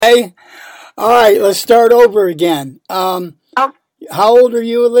Okay. All right. Let's start over again. Oh, How old are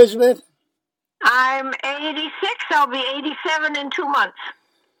you, Elizabeth? I'm 86. I'll be 87 in 2 months.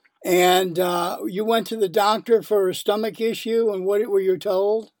 And you went to the doctor for a stomach issue, and what were you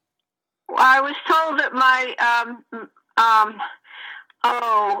told? I was told that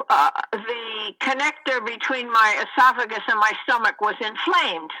the connector between my esophagus and my stomach was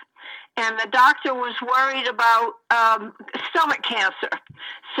inflamed. And the doctor was worried about stomach cancer.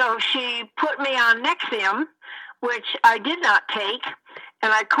 So she put me on Nexium, which I did not take.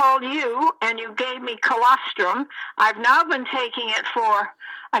 And I called you, and you gave me colostrum. I've now been taking it for,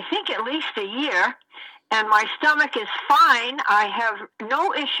 I think, at least a year. And my stomach is fine. I have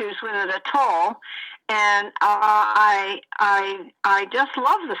no issues with it at all. And I just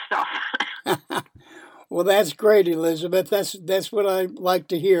love the stuff. Well, that's great, Elizabeth. That's what I like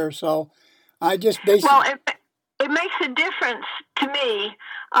to hear. So I just basically. Well, it makes a difference to me,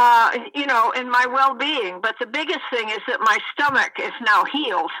 in my well-being. But the biggest thing is that my stomach is now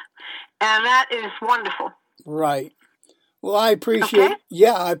healed, and that is wonderful. Right. Well, I appreciate. Okay?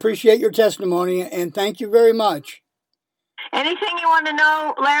 Yeah, I appreciate your testimony, and thank you very much. Anything you want to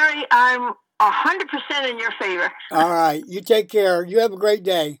know, Larry, I'm 100% in your favor. All right. You take care. You have a great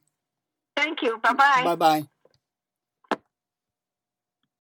day. Thank you. Bye-bye. Bye-bye.